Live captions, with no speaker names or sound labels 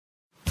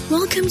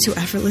Welcome to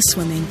Effortless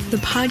Swimming, the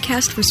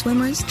podcast for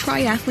swimmers,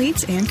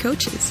 triathletes, and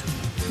coaches.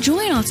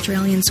 Join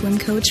Australian swim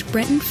coach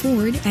Brenton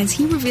Ford as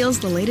he reveals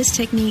the latest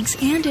techniques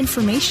and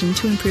information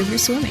to improve your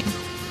swimming.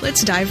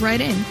 Let's dive right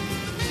in.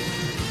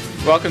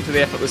 Welcome to the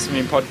Effortless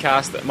Swimming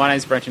podcast. My name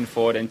is Brenton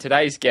Ford, and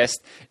today's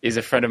guest is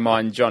a friend of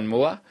mine, Jon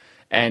Muller.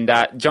 And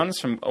John's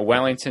from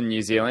Wellington,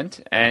 New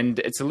Zealand, and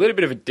it's a little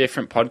bit of a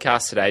different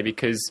podcast today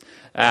because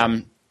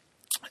the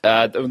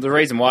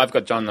reason why I've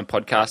got John on the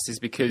podcast is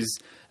because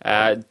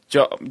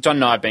John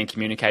and I have been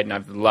communicating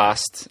over the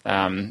last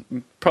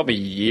probably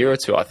year or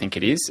two, I think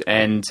it is,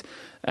 and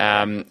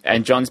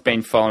John's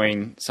been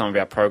following some of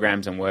our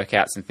programs and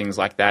workouts and things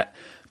like that.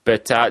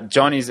 But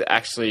John is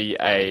actually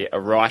a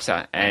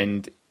writer,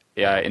 and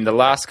in the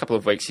last couple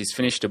of weeks he's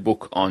finished a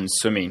book on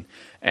swimming,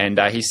 and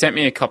he sent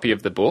me a copy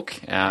of the book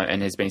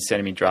and has been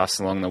sending me drafts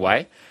along the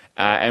way.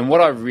 And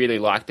what I really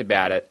liked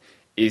about it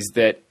is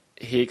that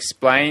he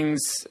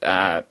explains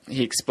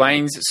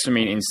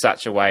swimming in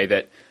such a way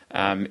that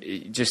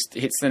it just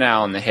hits the nail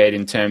on the head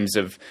in terms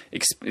of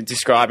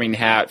describing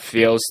how it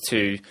feels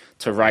to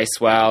race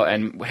well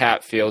and how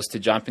it feels to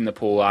jump in the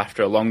pool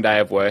after a long day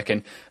of work.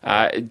 And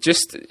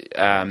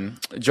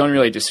John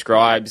really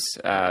describes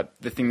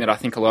the thing that I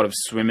think a lot of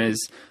swimmers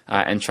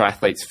and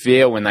triathletes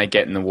feel when they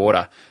get in the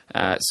water.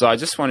 So I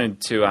just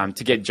wanted to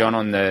get John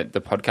on the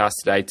podcast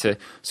today to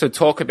sort of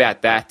talk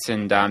about that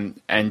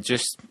and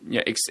just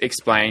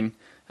explain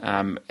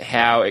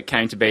how it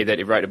came to be that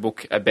he wrote a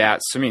book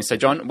about swimming. So,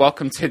 John,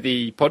 welcome to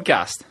the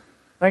podcast.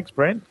 Thanks,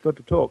 Brent. Good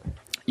to talk.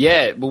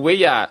 Yeah, well,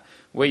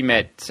 we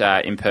met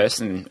in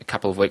person a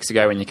couple of weeks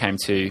ago when you came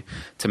to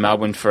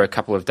Melbourne for a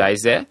couple of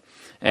days there,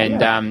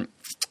 and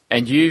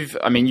you've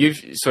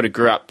sort of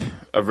grew up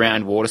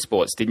around water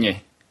sports, didn't you?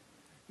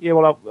 Yeah,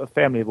 well, our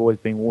family have always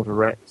been water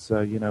rats,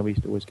 so we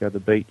used to always go to the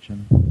beach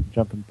and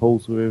jump in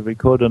pools wherever we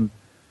could, and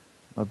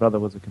my brother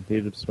was a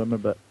competitive swimmer,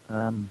 but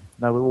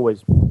no,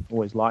 we've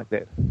always liked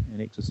that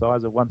and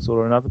exercise of one sort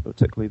or another,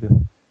 particularly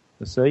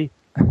the sea.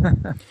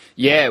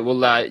 Yeah,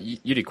 well,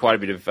 you did quite a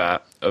bit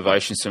of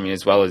ocean swimming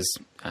as well as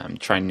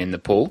training in the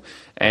pool,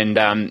 and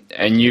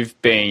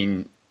you've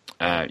been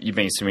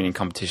swimming in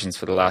competitions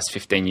for the last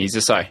 15 years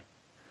or so.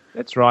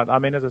 That's right. I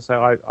mean, as I say,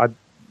 I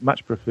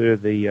much prefer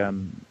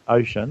the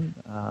ocean.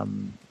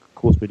 Of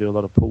course, we do a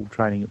lot of pool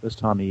training at this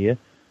time of year.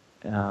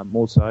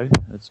 More so,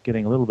 it's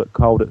getting a little bit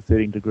cold at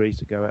 13 degrees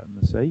to go out in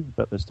the sea,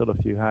 but there's still a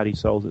few hardy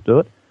souls that do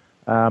it.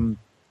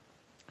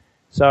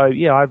 So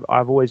yeah,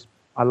 I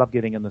love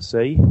getting in the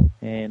sea,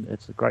 and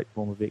it's a great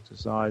form of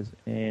exercise,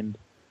 and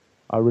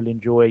I really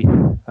enjoy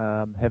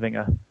doing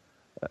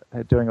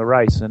a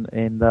race,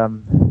 and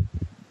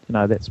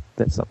that's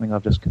something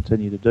I've just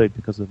continued to do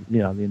because of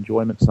the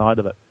enjoyment side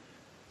of it.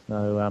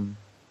 So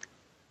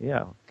yeah,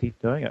 I'll keep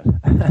doing it.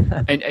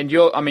 and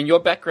your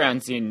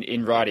background's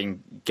in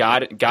writing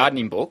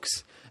gardening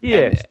books.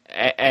 Yes.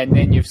 And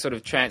then you've sort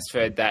of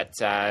transferred that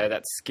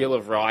skill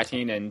of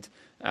writing and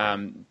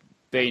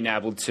being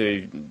able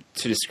to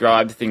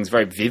describe things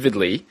very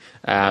vividly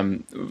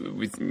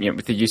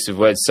with the use of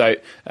words. So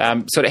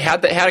sort of how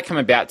did it come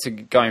about to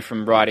going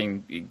from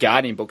writing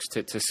gardening books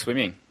to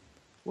swimming?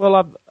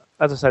 Well,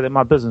 as I say,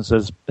 my business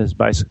is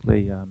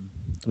basically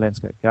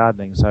landscape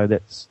gardening. So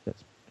that's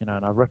and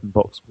I've written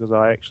books because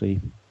I actually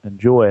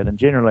enjoy it. And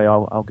generally,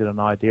 I'll get an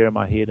idea in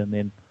my head, and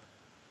then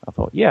I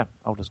thought, yeah,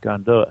 I'll just go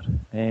and do it.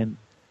 And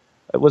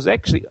it was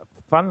actually,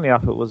 funnily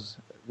enough, it was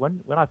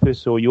when I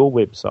first saw your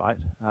website,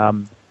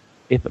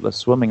 Effortless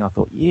Swimming. I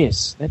thought,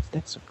 yes,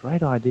 that's a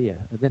great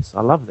idea.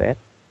 I love that.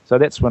 So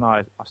that's when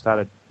I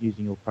started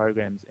using your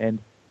programs, and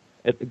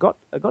it got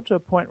to a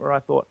point where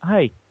I thought,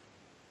 hey,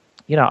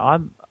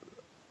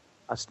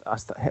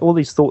 all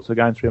these thoughts are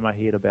going through my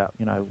head about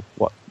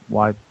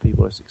why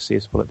people are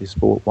successful at this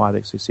sport, why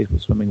they're successful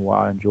at swimming,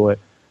 why I enjoy it.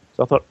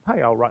 So I thought,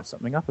 hey, I'll write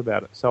something up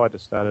about it. So I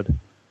just started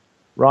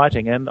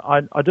writing, and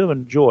I do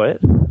enjoy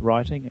it,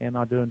 writing, and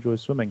I do enjoy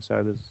swimming.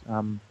 So there's,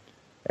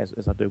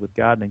 as I do with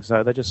gardening,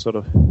 so they just sort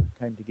of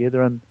came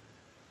together, and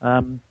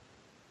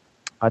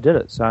I did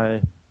it. So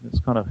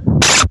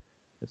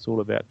it's all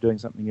about doing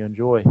something you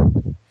enjoy.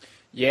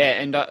 Yeah,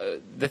 and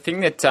the thing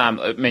that,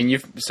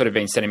 you've sort of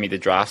been sending me the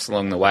drafts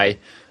along the way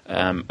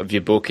of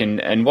your book,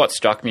 and what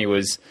struck me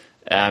was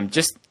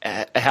just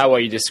how well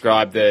you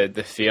describe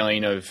the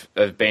feeling of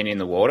being in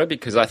the water,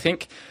 because I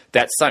think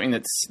that's something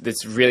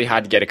that's really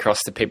hard to get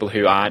across to people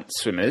who aren't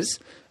swimmers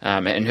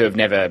and who have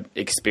never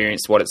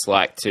experienced what it's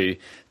like to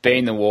be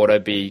in the water,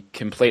 be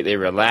completely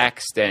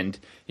relaxed and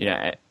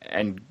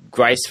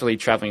gracefully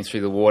travelling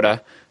through the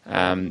water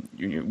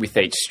with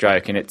each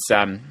stroke. And it's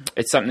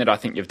something that I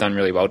think you've done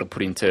really well to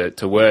put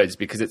into words,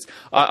 because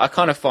I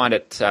kind of find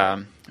it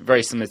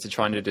very similar to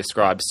trying to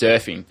describe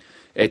surfing.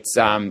 It's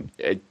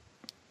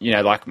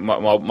like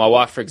my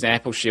wife, for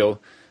example, she'll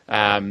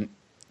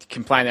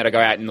complain that I go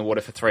out in the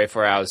water for 3 or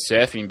 4 hours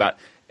surfing,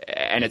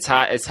 and it's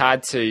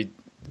hard to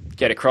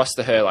get across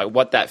to her like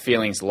what that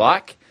feeling's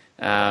like,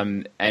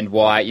 and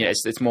why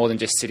it's more than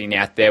just sitting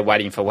out there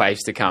waiting for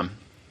waves to come.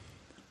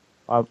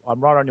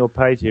 I'm right on your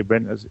page here,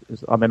 Brent.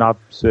 I mean, I've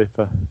surfed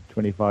for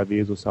 25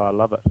 years or so. I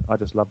love it. I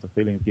just love the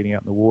feeling of getting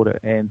out in the water.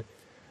 And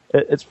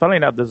it's funny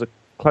enough, there's a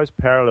close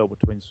parallel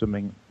between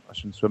swimming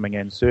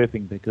and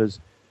surfing, because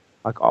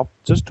I'll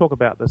just talk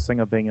about this thing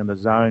of being in the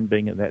zone,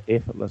 being in that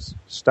effortless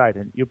state.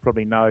 And you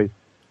probably know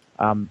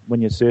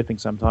when you're surfing,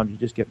 sometimes you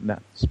just get in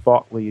that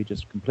spot where you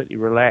just completely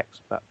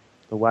relax, but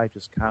the wave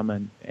just come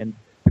and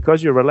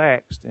because you're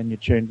relaxed and you're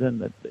tuned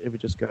in, it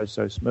just goes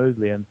so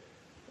smoothly. And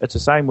it's the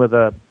same with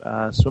a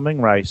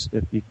swimming race.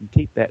 If you can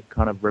keep that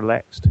kind of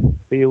relaxed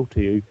feel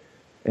to you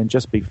and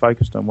just be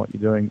focused on what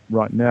you're doing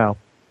right now,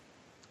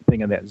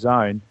 being in that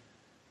zone,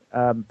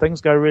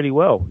 things go really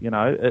well. You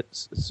know,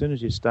 it's as soon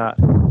as you start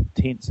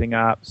tensing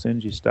up, as soon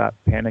as you start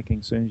panicking,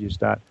 as soon as you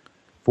start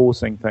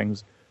forcing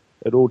things,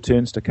 it all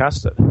turns to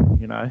custard,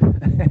 you know.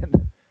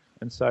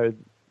 and so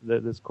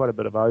there's quite a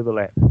bit of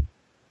overlap.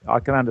 I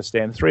can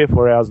understand 3 or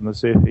 4 hours in the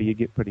surf, you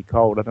get pretty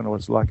cold. I don't know what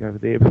it's like over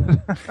there.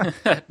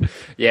 But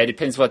yeah, it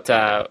depends what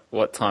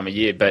time of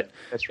year. But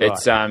that's right.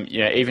 It's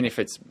you know, even if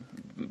it's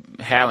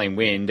howling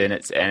wind and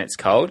it's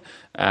cold,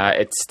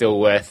 it's still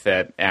worth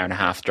an hour and a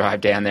half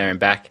drive down there and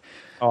back.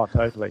 Oh,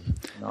 totally.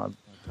 No,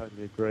 I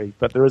totally agree.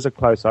 But there is a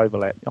close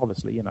overlap.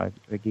 Obviously, you know,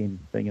 again,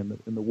 being in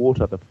the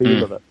water, the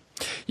feel of it.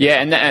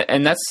 Yeah,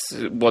 and that's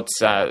what's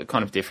kind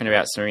of different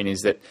about swimming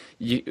is that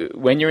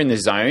when you're in the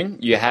zone,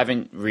 you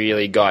haven't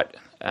really got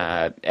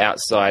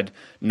outside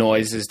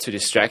noises to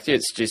distract you.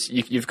 It's just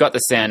you've got the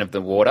sound of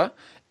the water,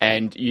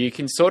 and you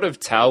can sort of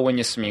tell when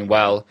you're swimming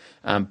well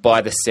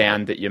by the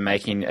sound that you're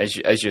making as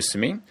you're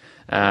swimming.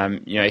 You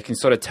know, you can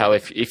sort of tell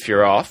if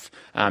you're off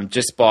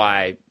just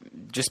by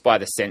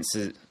the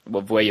senses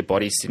of where your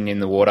body's sitting in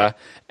the water,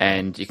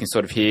 and you can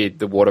sort of hear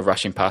the water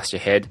rushing past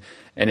your head,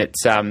 and it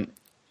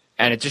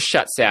just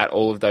shuts out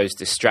all of those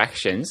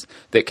distractions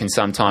that can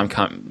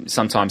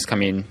sometimes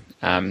come in.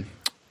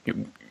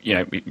 You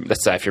know,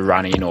 let's say if you're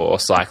running or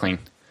cycling.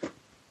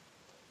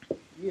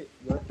 Yeah,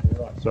 you're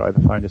right. Sorry,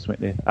 the phone just went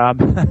there.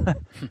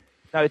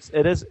 No,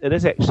 it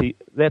is actually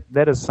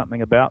that is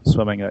something about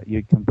swimming.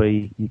 You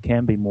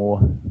can be more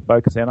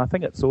focused, and I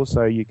think it's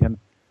also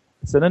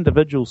it's an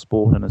individual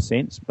sport in a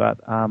sense, but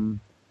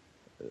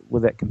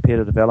with that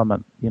competitive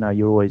element, you know,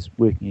 you're always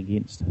working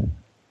against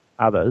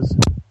others,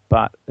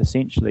 but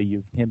essentially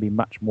you can be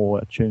much more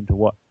attuned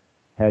to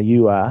how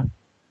you are,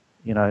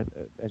 you know,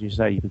 as you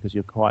say, because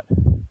you're quite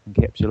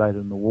encapsulated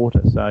in the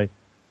water. So,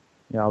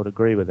 yeah, I would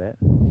agree with that.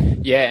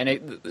 Yeah,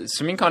 and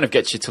swimming kind of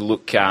gets you to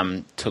look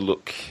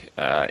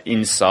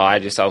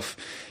inside yourself,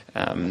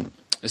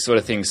 sort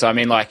of thing. So, I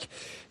mean, like,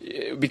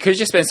 because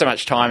you spend so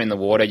much time in the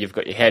water, you've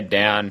got your head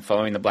down,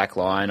 following the black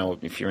line, or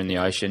if you're in the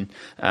ocean,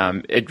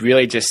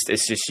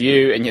 it's just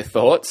you and your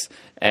thoughts,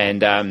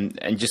 and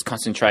just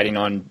concentrating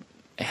on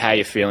how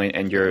you're feeling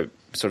and your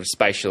sort of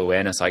spatial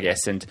awareness, I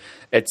guess. And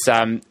it's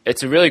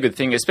a really good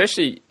thing,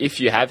 especially if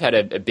you have had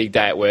a big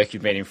day at work,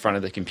 you've been in front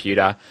of the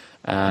computer,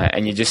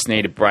 and you just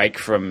need a break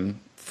from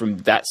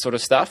that sort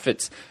of stuff.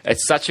 It's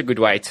such a good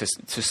way to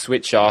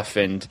switch off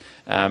and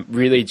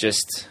really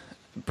just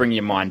bring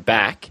your mind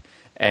back,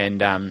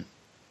 and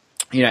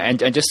you know,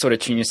 and just sort of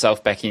tune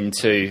yourself back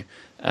into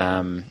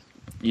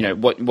you know,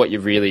 what you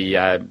really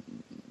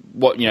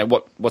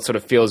what sort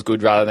of feels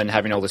good, rather than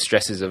having all the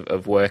stresses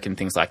of work and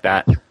things like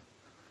that.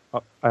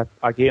 I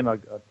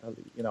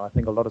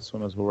think a lot of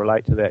swimmers will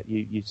relate to that.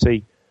 You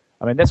see,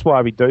 I mean, that's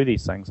why we do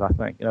these things. I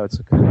think, you know,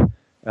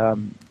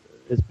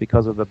 it's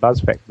because of the buzz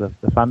factor,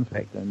 the fun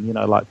factor, and you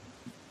know, like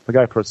if I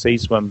go for a sea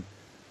swim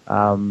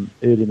early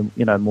in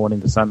the morning,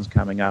 the sun's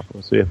coming up,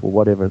 or surf or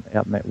whatever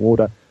out in that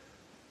water,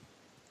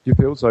 you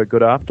feel so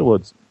good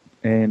afterwards,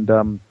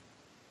 and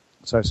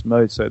so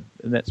smooth. So,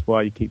 and that's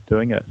why you keep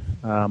doing it.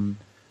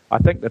 I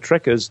think the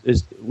trick is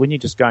when you're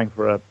just going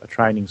for a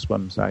training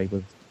swim, say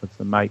with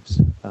the mates,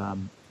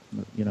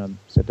 you know,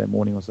 Saturday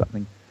morning or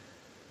something,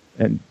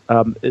 and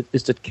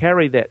is to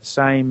carry that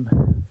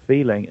same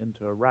feeling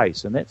into a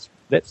race, and that's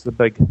the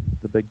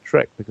big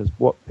trick, because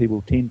what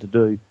people tend to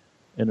do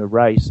in a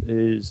race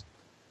is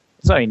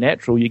it's only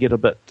natural. You get a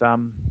bit,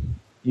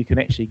 you can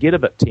actually get a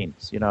bit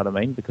tense, you know what I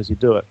mean, because you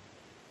do it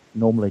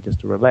normally just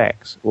to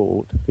relax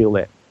or to feel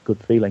that good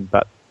feeling,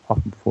 but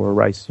often before a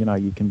race, you know,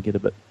 you can get a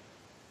bit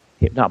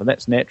hyped up, and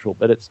that's natural.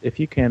 But it's if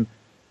you can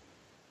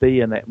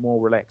be in that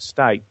more relaxed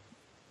state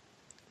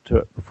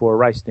before a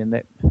race, then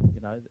that, you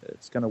know,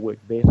 it's going to work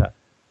better.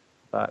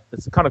 But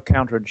it's kind of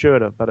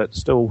counterintuitive, but it's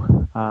still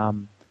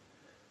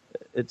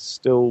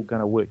going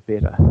to work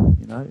better,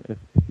 you know, if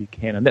you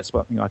can. And that's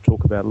one thing I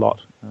talk about a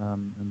lot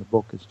in the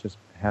book, is just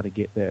how to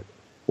get that,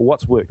 or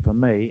what's worked for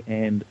me,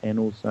 and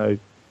also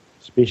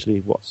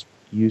especially what's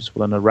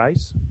useful in a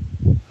race.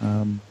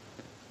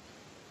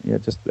 Yeah,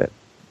 just that.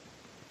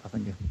 I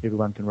think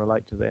everyone can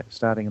relate to that,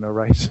 starting in a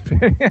race.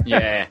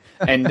 Yeah,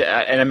 and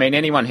I mean,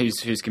 anyone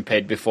who's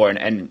competed before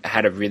and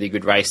had a really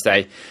good race,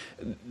 they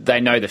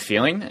know the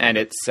feeling, and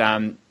it's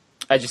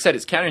as you said,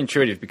 it's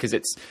counterintuitive, because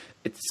it's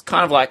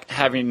kind of like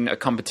having a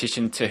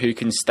competition to who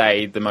can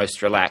stay the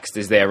most relaxed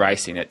as they're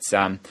racing. It's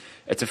a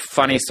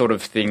funny sort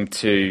of thing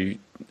to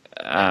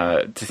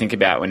to think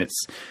about when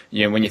it's,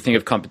 when you think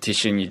of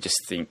competition, you just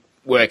think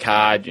work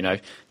hard,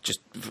 just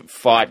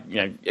fight,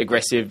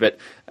 aggressive. But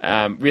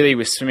really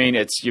with swimming,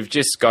 you've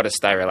just got to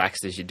stay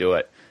relaxed as you do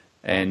it.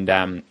 And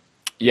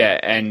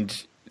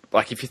and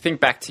like if you think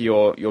back to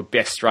your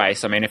best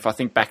race, I mean, if I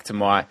think back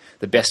to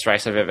the best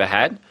race I've ever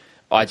had,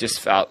 I just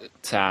felt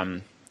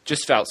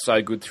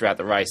so good throughout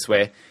the race,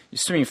 where you're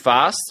swimming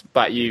fast,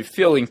 but you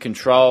feel in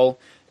control,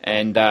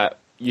 and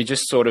you're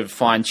just sort of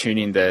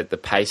fine-tuning the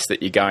pace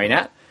that you're going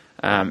at,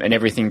 and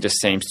everything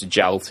just seems to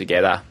gel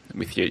together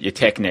with your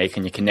technique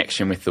and your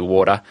connection with the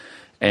water.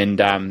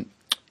 And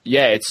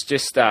it's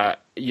just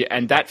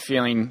and that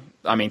feeling,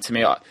 I mean, to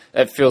me,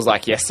 it feels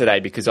like yesterday,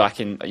 because I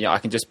can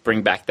just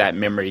bring back that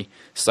memory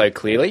so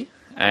clearly,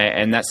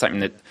 and that's something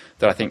that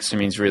I think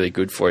swimming is really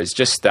good for. Is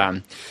just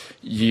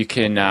you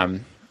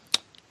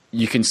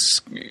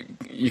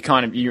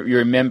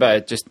remember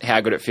just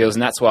how good it feels,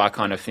 and that's why I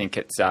kind of think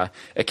it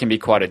can be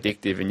quite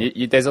addictive.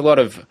 And there's a lot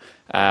of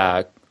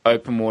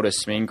open water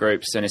swimming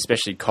groups, and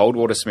especially cold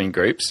water swimming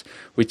groups,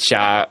 which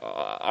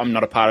I'm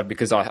not a part of,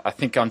 because I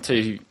think I'm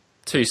too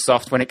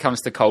soft when it comes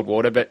to cold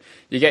water. But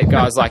you get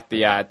guys like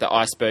the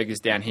Icebergers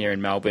down here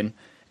in Melbourne,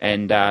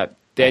 and they're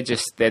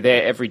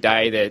there every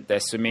day. They're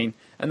swimming,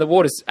 and the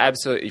water's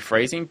absolutely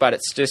freezing, but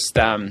it's just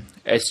a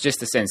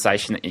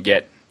sensation that you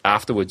get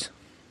afterwards.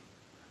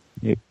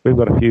 Yeah, we've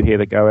got a few here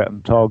that go out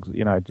in togs,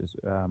 just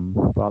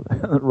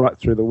right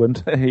through the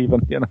winter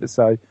even,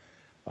 so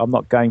I'm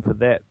not going for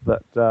that.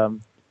 But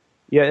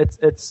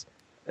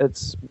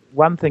it's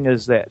one thing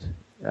is that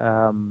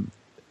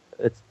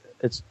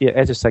it's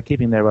as I say,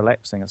 keeping there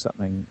relaxing is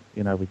something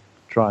we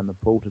try in the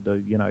pool to do.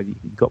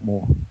 You've got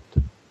more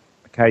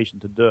occasion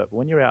to do it. But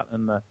when you're out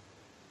in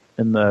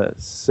the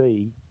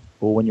sea,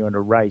 or when you're in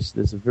a race,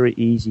 there's a very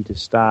easy to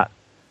start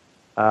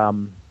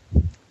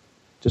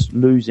just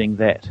losing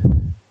that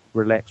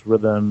relaxed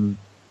rhythm,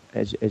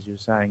 as you're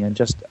saying, and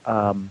just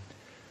I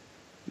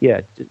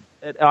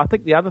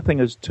think the other thing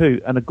is too,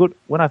 and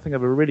when I think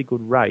of a really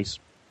good race,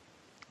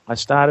 I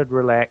started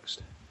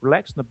relaxed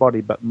in the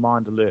body, but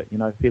mind alert.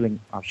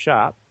 Feeling I'm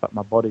sharp, but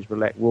my body's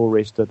relaxed, well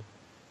rested,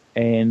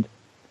 and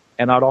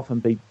I'd often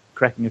be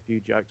cracking a few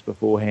jokes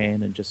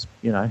beforehand and just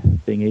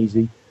being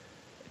easy,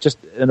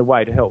 just in a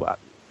way to help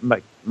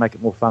make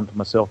it more fun for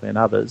myself and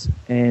others,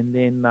 and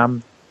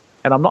then.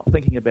 And I'm not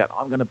thinking about,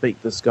 I'm going to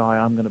beat this guy,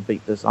 I'm going to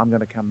beat this, I'm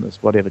going to come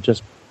this, whatever.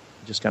 Just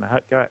going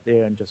to go out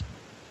there and just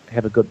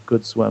have a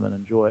good swim and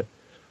enjoy it.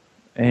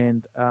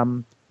 And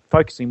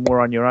focusing more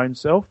on your own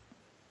self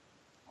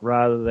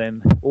rather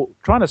than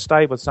trying to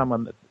stay with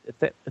someone.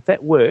 If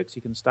that works,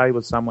 you can stay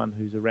with someone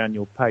who's around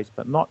your pace,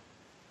 but not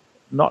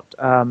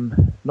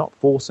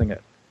forcing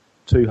it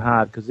too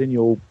hard, because then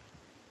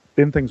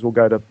things will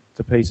go to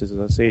pieces, as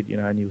I said,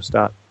 and you'll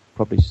start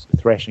probably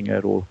thrashing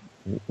it or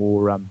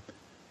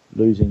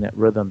losing that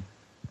rhythm.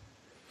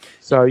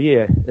 So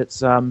it's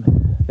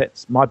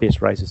that's my best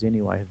races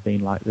anyway have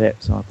been like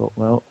that. So I thought,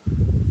 well,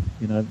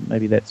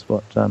 maybe that's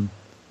what's going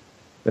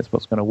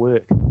to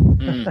work.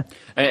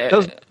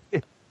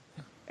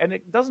 And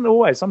it doesn't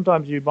always.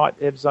 Sometimes you might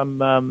have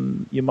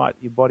some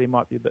your body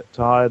might be a bit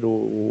tired,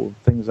 or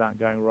things aren't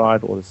going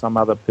right, or there's some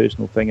other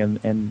personal thing,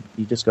 and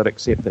you just got to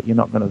accept that you're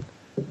not going to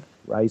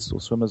race or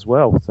swim as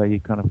well. So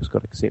you kind of just got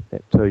to accept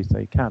that too. So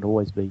you can't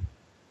always be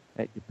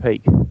at your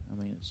peak. I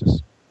mean, it's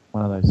just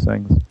one of those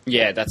things.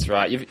 Yeah, that's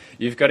right.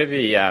 You've got to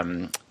be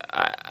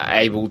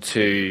able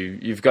to.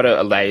 You've got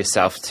to allow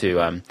yourself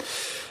to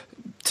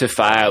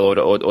fail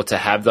or to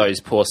have those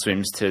poor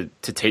swims to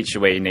teach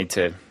you where you need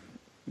to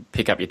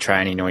pick up your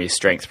training or your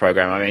strength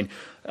program.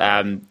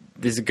 I mean,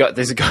 there's a guy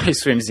who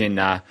swims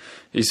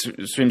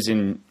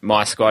in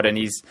my squad, and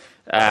he's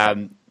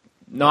 9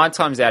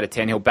 times out of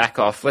 10 he'll back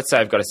off. Let's say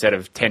I've got a set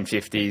of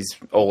 1050s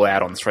all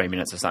out on 3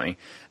 minutes or something.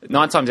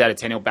 9 times out of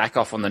 10 he'll back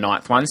off on the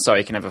 9th one, so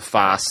he can have a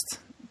fast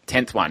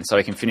 10th one, so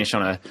he can finish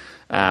on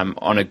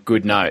a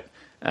good note.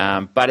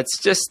 But it's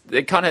just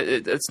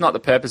it's not the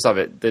purpose of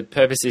it. The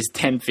purpose is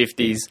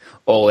 1050s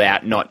all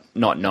out, not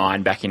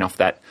 9 backing off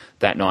that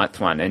 9th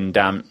one.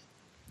 And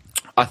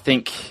I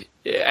think,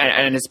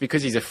 and it's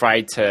because he's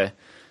afraid to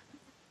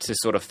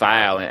sort of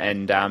fail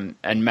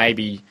and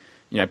maybe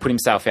put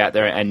himself out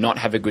there and not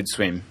have a good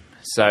swim.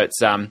 So it's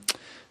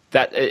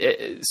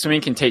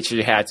swimming can teach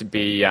you how to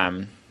be,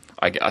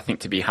 I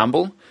think, to be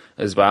humble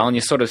as well. And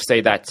you sort of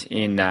see that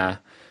in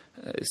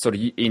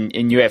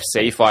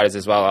UFC fighters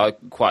as well. I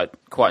quite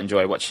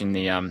enjoy watching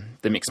the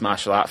mixed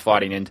martial art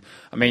fighting, and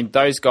I mean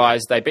those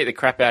guys, they beat the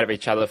crap out of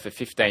each other for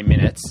 15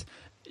 minutes,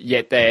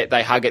 yet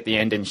they hug at the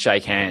end and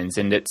shake hands,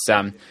 and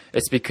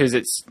it's because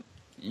it's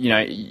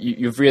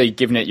you've really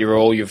given it your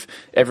all.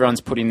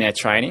 Everyone's put in their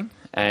training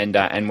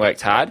and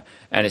worked hard,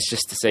 and it's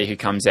just to see who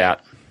comes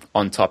out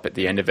on top at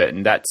the end of it,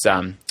 and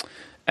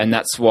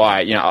that's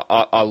why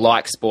I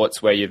like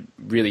sports where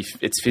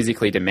it's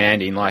physically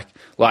demanding, like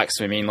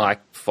swimming, like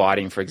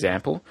fighting, for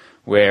example,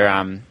 where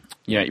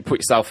you put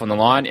yourself on the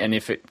line, and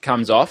if it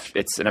comes off,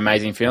 it's an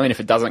amazing feeling. If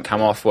it doesn't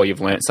come off, well,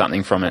 you've learnt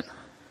something from it.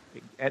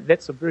 And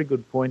that's a very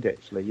good point,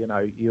 actually.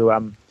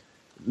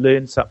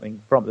 learn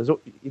something from it.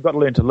 You've got to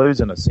learn to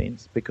lose in a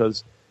sense,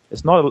 because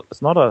it's not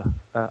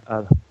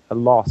a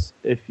loss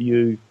if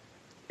you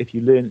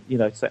learn,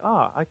 say,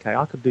 okay,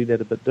 I could do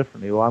that a bit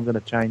differently, or I'm going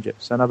to change it.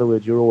 So in other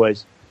words, you're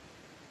always,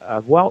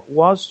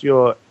 whilst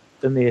you're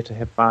in there to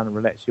have fun and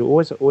relax, you're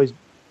always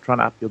trying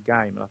to up your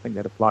game, and I think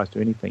that applies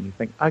to anything. You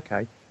think,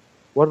 okay,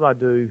 what did I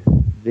do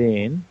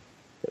then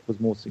that was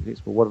more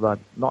successful? What did I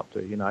not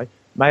do?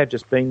 May have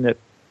just been that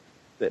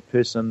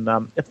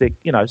person, if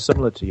they're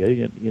similar to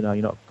you, you're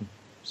not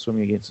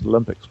swimming against an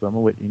Olympic swimmer,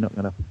 you're not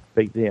going to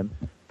beat them.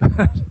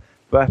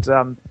 but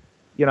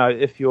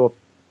if you're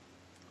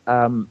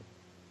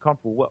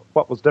comparable,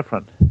 what was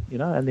different,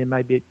 and then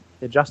maybe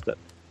adjust it.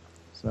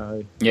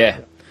 So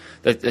yeah.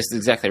 That's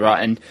exactly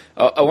right. And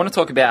I want to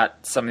talk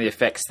about some of the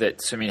effects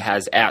that swimming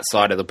has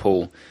outside of the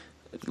pool,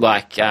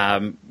 like,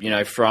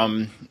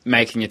 from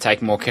making you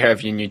take more care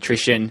of your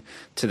nutrition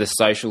to the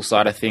social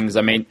side of things.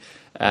 I mean,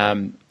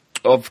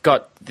 I've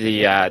got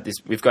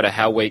we've got a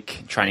Hell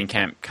Week training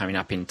camp coming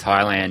up in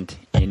Thailand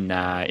in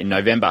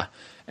November.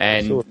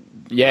 And sure.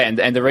 Yeah,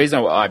 and the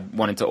reason I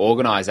wanted to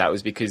organise that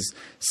was because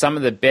some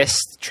of the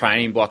best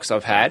training blocks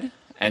I've had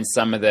and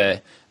some of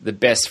the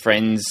best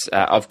friends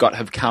I've got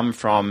have come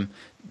from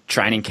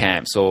training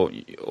camps or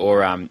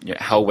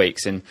Hell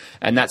Weeks, and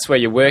that's where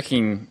you're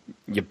working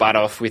your butt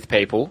off with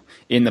people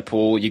in the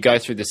pool. You go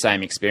through the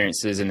same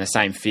experiences and the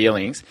same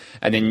feelings,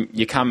 and then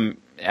you come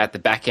at the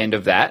back end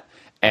of that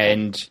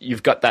and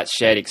you've got that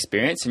shared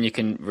experience, and you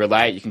can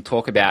relate, you can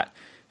talk about,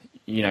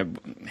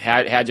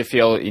 how'd you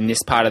feel in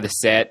this part of the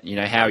set,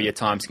 how are your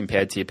times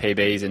compared to your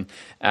PBs,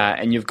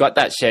 and you've got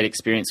that shared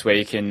experience where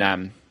you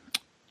can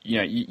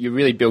you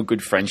really build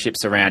good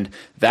friendships around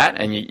that,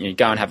 and you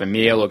go and have a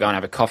meal or go and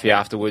have a coffee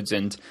afterwards,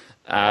 and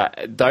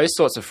those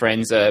sorts of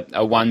friends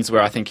are ones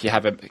where I think you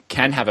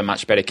can have a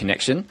much better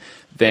connection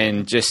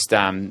than just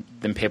than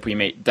people you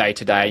meet day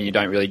to day, and you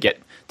don't really get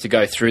to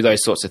go through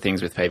those sorts of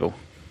things with people.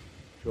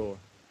 Sure,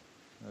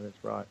 no,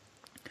 that's right.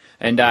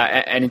 And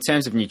in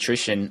terms of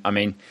nutrition, I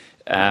mean,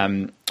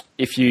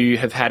 if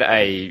you've had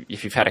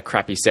a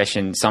crappy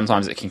session,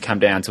 sometimes it can come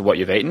down to what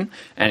you've eaten,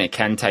 and it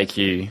can make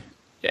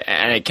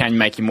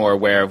you more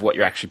aware of what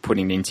you're actually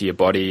putting into your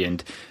body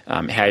and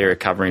how you're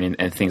recovering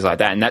and things like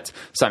that. And that's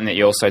something that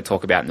you also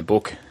talk about in the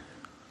book.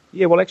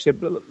 Yeah, well,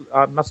 actually,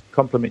 I must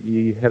compliment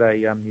you. You had a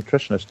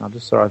nutritionist.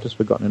 I've just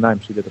forgotten her name.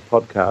 She did a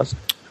podcast,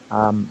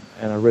 and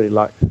I really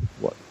liked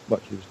what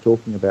she was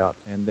talking about,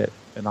 and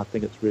I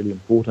think it's really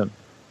important.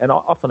 And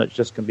often it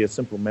just can be a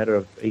simple matter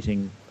of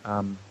eating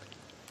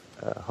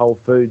whole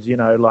foods.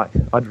 Like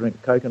I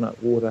drink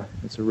coconut water.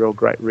 It's a real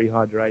great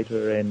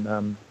rehydrator,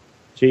 and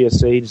chia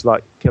seeds,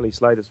 like Kelly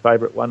Slater's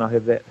favourite one. I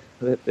have that.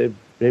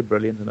 They're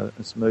brilliant in a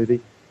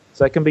smoothie.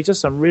 So it can be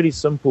just some really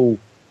simple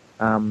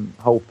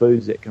whole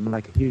foods that can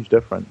make a huge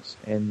difference,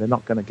 and they're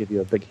not going to give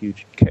you a big,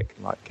 huge kick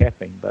like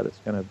caffeine, but it's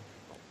going to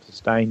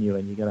sustain you,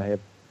 and you're going to have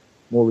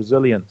more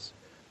resilience.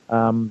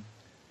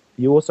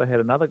 You also had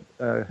another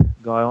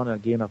guy on,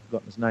 again, I've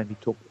forgotten his name.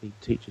 He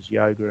teaches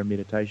yoga and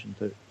meditation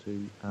to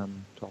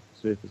top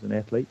surfers and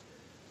athletes.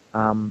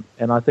 And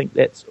I think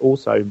that's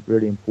also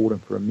really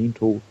important for a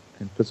mental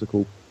and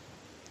physical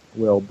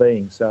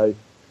well-being. So,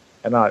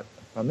 and I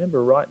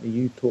remember rightly,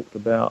 you talked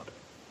about the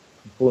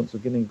importance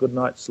of getting a good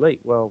night's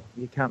sleep. Well,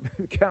 you can't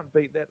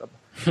beat that.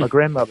 My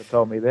grandmother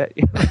told me that.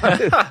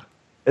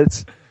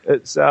 It's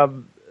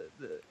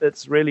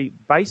really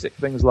basic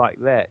things like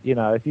that.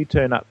 If you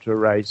turn up to a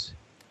race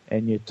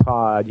and you're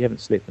tired, you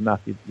haven't slept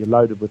enough, you're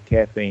loaded with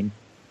caffeine,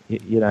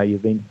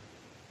 you've been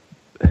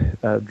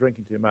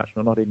drinking too much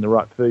or not eating the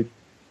right food,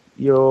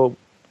 you're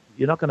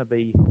not going to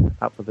be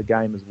up for the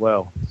game as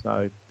well.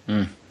 So, I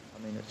mean,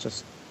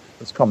 it's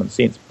common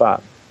sense,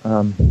 but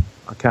I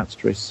can't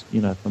stress,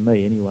 for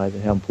me anyway,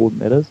 how important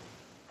that is.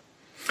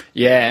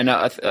 Yeah, and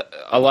I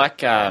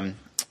like. I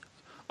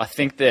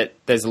think that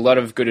there's a lot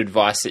of good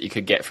advice that you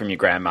could get from your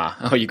grandma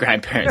or your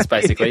grandparents,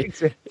 basically,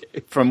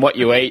 exactly. From what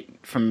you eat,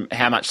 from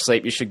how much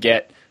sleep you should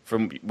get,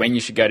 from when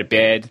you should go to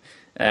bed.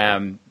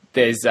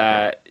 There's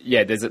a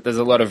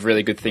lot of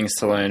really good things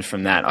to learn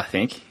from that, I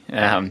think.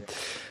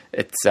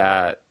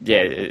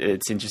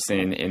 It's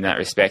interesting in that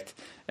respect.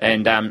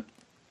 And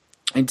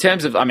in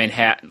terms of, I mean,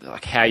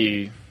 how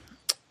you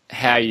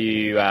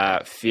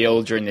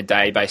feel during the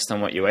day based on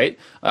what you eat,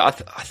 I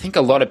think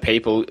a lot of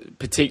people,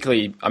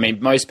 particularly, I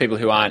mean, most people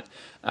who aren't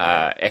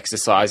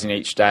exercising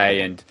each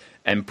day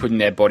and putting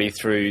their body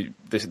through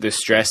the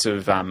stress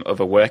of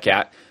a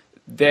workout,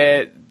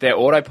 their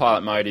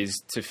autopilot mode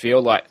is to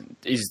feel like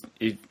is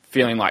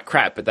feeling like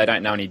crap, but they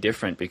don't know any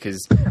different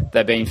because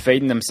they've been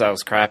feeding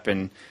themselves crap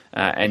and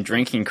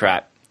drinking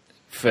crap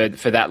for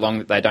that long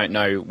that they don't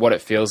know what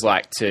it feels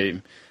like to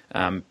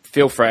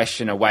feel fresh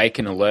and awake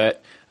and alert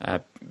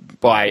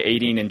by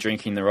eating and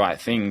drinking the right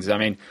things. I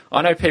mean,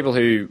 I know people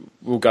who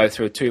will go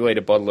through a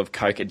 2-litre bottle of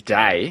Coke a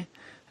day,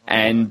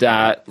 and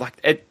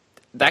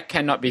that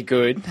cannot be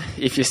good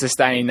if you're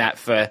sustaining that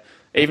for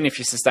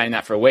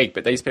a week.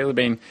 But these people have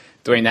been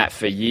doing that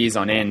for years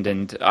on end,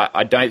 and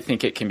I don't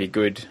think it can be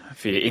good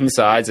for your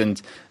insides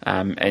and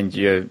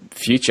your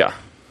future.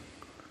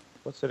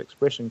 what's that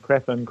expression?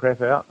 Crap in,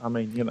 crap out. I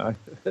mean,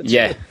 it's,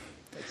 Yeah.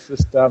 It's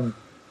just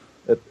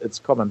it's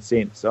common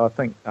sense. So I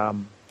think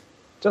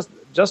just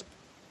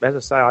as I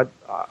say, a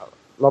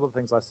lot of the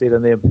things I said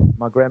in there,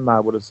 my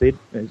grandma would have said,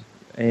 and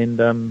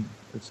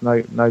it's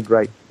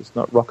it's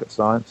not rocket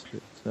science,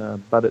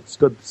 but it's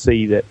good to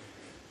see that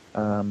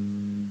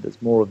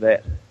there's more of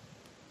that.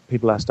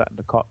 People are starting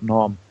to cotton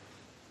on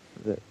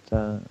that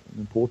the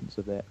importance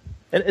of that.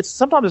 And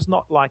sometimes it's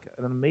not like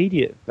an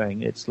immediate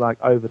thing. It's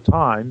like over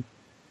time,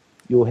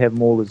 you'll have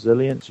more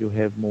resilience, you'll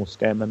have more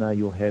stamina,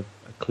 you'll have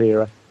a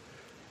clearer,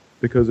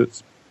 because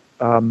it's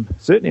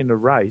certainly in a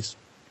race.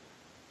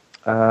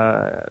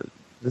 There's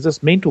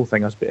this mental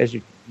thing as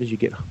you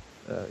get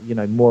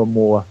more and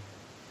more,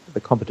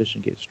 the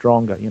competition gets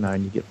stronger,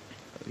 and you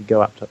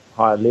go up to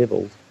higher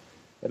levels.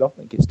 It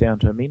often gets down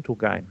to a mental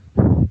game,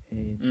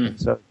 and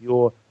so if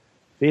you're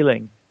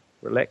feeling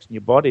relaxed in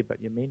your body,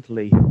 but you're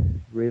mentally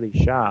really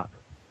sharp,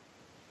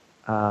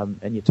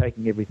 and you're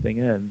taking everything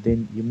in,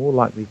 then you're more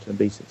likely to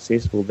be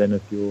successful than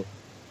if you're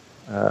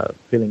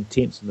feeling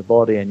tense in the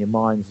body and your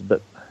mind's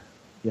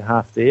you're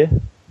half there.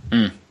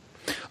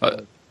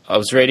 I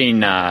was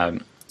reading,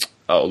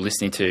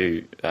 listening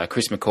to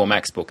Chris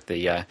McCormack's book,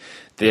 the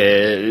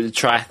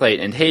triathlete,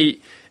 and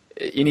he,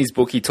 in his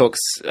book, he talks.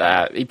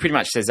 He pretty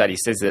much says that. He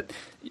says that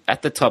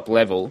at the top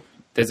level,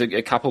 there's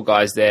a couple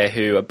guys there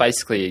who are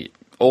basically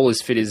all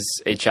as fit as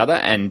each other,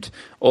 and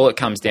all it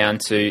comes down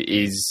to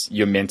is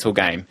your mental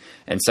game.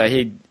 And so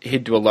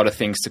he'd do a lot of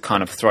things to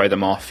kind of throw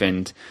them off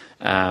and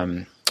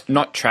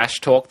not trash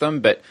talk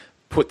them, but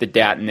put the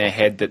doubt in their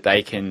head that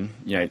they can,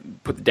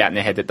 put the doubt in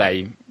their head that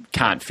they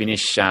can't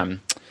finish off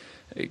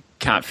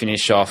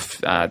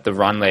the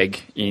run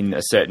leg in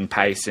a certain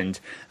pace, and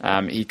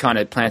he kind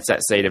of plants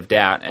that seed of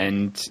doubt.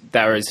 And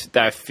they're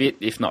fit,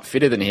 if not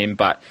fitter than him,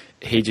 but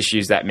he just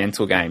used that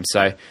mental game.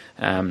 So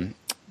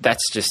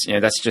that's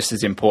just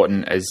as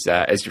important as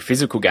your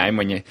physical game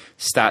when you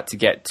start to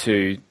get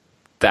to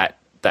that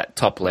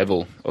top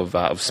level of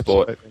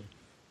sport. Absolutely.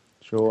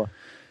 Sure.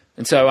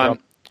 And so,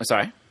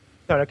 sorry.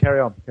 No, carry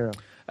on.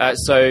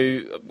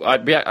 So I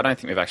don't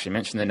think we've actually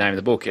mentioned the name of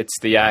the book. It's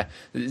the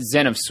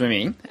Zen of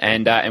Swimming,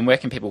 and where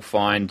can people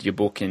find your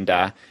book and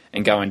go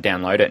and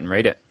download it and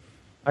read it?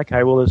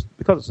 Okay, well,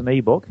 because it's an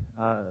ebook,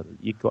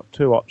 you've got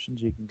two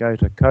options. You can go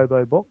to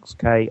Kobo Books,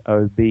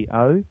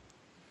 Kobo,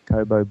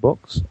 Kobo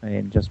Books,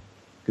 and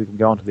you can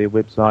go onto their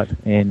website,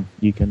 and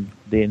you can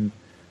then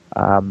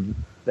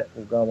that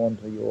will go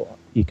onto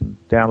you can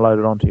download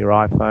it onto your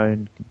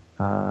iPhone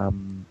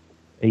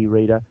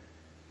e-reader,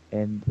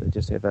 and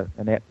just have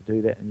an app to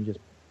do that, and you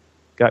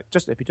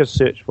if you just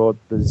search for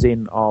the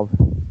Zen of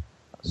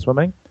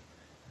Swimming,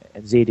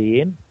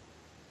 ZEN,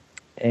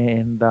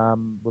 and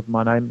with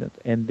my name,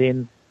 and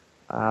then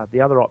the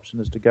other option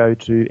is to go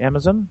to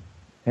Amazon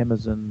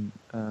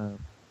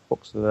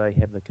books, so they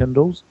have the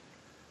Kindles.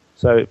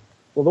 So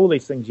with all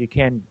these things, you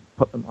can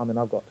put them. I mean,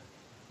 I've got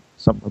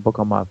a book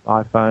on my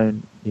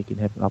iPhone. You can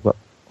have. I've got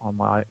on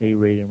my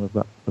e-reader, and we've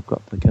got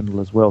the Kindle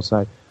as well.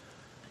 So,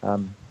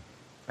 and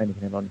you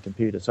can have it on your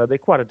computer. So they're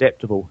quite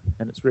adaptable,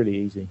 and it's really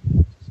easy.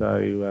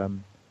 So,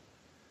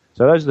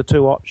 so those are the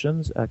two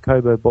options: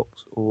 Kobo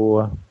Books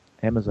or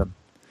Amazon.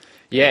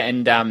 Yeah,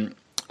 and I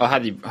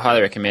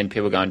highly recommend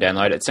people go and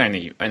download it. It's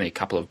only a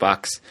couple of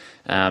bucks,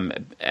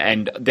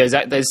 and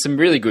there's some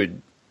really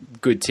good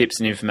tips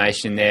and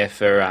information there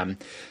for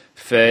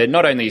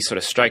not only sort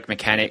of stroke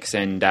mechanics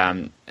and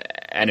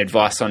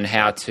advice on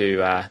how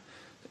to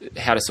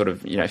sort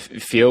of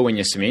feel when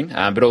you're swimming,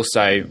 but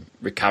also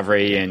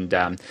recovery and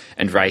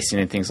racing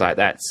and things like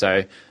that.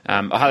 So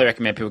I highly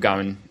recommend people go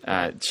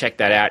and check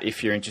that out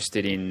if you're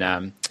interested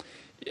in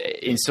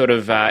sort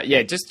of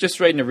just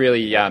reading a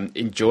really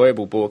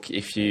enjoyable book.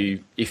 If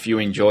you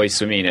enjoy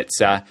swimming,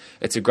 it's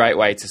a great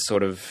way to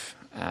sort of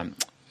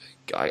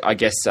I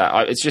guess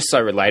it's just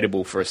so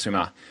relatable for a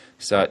swimmer.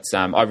 So it's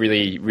I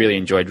really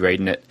enjoyed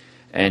reading it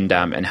and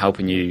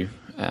helping you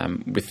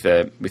with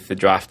the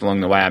draft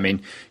along the way. I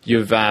mean,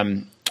 you've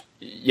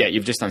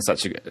just done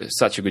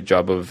such a good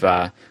job of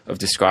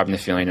describing the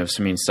feeling of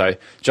swimming. So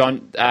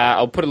John,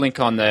 I'll put a link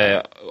on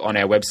our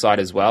website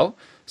as well,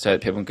 so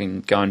that people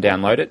can go and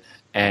download it.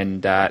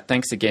 And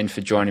thanks again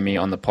for joining me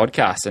on the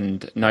podcast.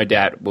 And no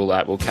doubt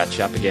we'll catch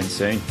up again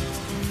soon.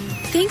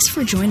 Thanks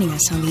for joining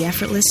us on the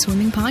Effortless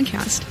Swimming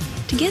Podcast.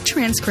 To get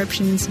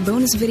transcriptions,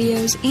 bonus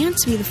videos, and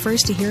to be the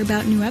first to hear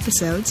about new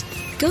episodes,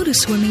 go to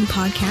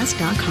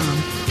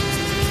swimmingpodcast.com.